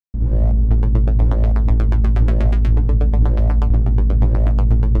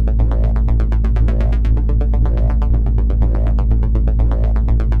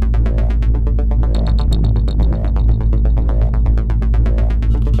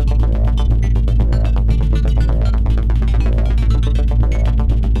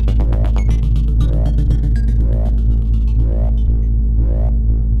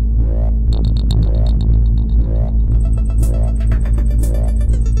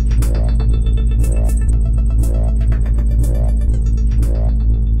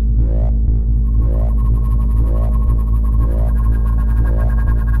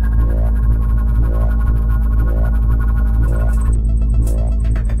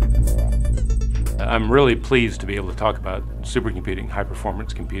I'm really pleased to be able to talk about supercomputing,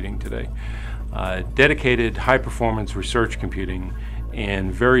 high-performance computing today. Dedicated high-performance research computing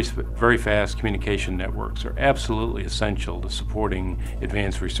and very fast communication networks are absolutely essential to supporting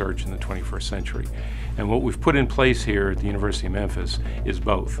advanced research in the 21st century. And what we've put in place here at the University of Memphis is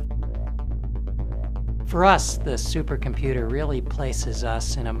both. For us, the supercomputer really places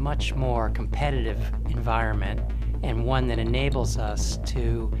us in a much more competitive environment, and one that enables us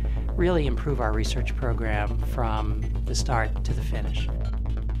to really improve our research program from the start to the finish.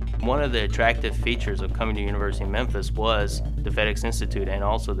 One of the attractive features of coming to the University of Memphis was the FedEx Institute and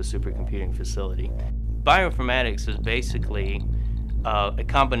also the supercomputing facility. Bioinformatics is basically a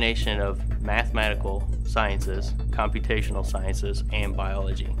combination of mathematical sciences, computational sciences, and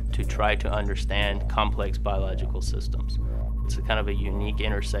biology to try to understand complex biological systems. It's a kind of a unique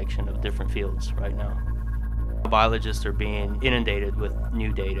intersection of different fields right now. Biologists are being inundated with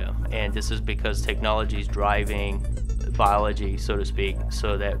new data, and this is because technology is driving biology, so to speak,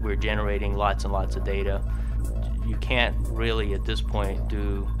 so that we're generating lots and lots of data. You can't really, at this point,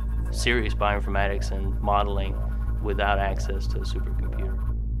 do serious bioinformatics and modeling without access to a supercomputer.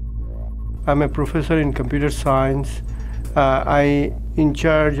 I'm a professor in computer science. I in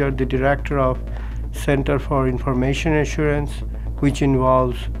charge or the director of Center for Information Assurance, which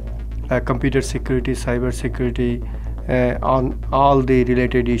involves computer security, cyber security, on all the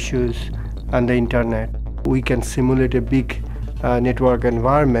related issues on the internet. We can simulate a big network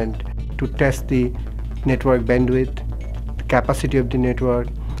environment to test the network bandwidth, the capacity of the network,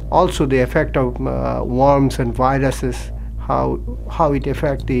 also the effect of worms and viruses, how it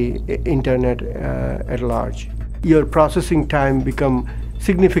affects the internet at large. Your processing time become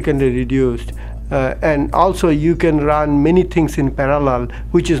significantly reduced, and also you can run many things in parallel,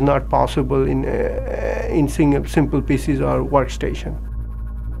 which is not possible in simple PCs or workstation.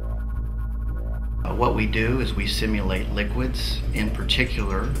 What we do is we simulate liquids. In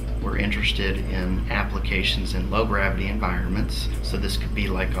particular, we're interested in applications in low gravity environments. So this could be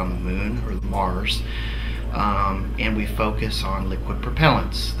like on the moon or Mars. And we focus on liquid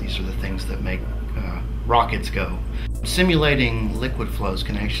propellants. These are the things that make rockets go. Simulating liquid flows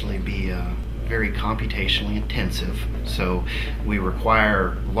can actually be very computationally intensive. So we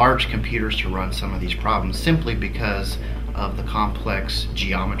require large computers to run some of these problems simply because of the complex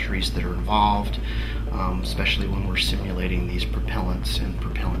geometries that are involved, especially when we're simulating these propellants and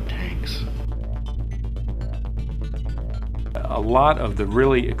propellant tanks. A lot of the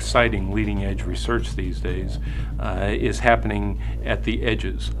really exciting leading edge research these days is happening at the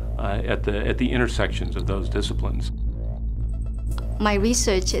edges, at the intersections of those disciplines. My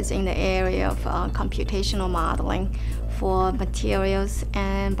research is in the area of computational modeling for materials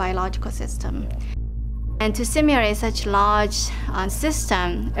and biological systems. And to simulate such large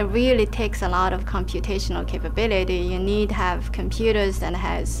system, it really takes a lot of computational capability. You need to have computers that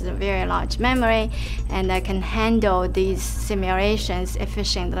has a very large memory and that can handle these simulations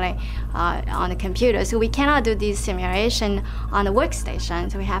efficiently on the computer. So we cannot do these simulations on the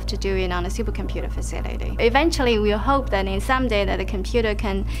workstation, so we have to do it on a supercomputer facility. Eventually, we hope that in someday that the computer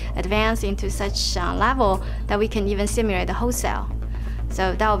can advance into such level that we can even simulate the whole cell.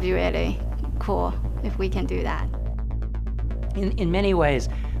 So that would be really cool if we can do that. In many ways,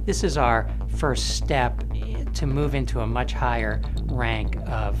 this is our first step to move into a much higher rank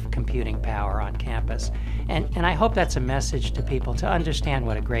of computing power on campus. And I hope that's a message to people to understand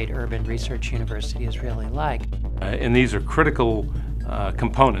what a great urban research university is really like. And these are critical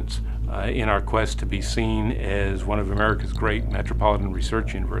components in our quest to be seen as one of America's great metropolitan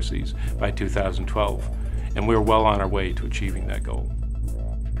research universities by 2012. And we're well on our way to achieving that goal.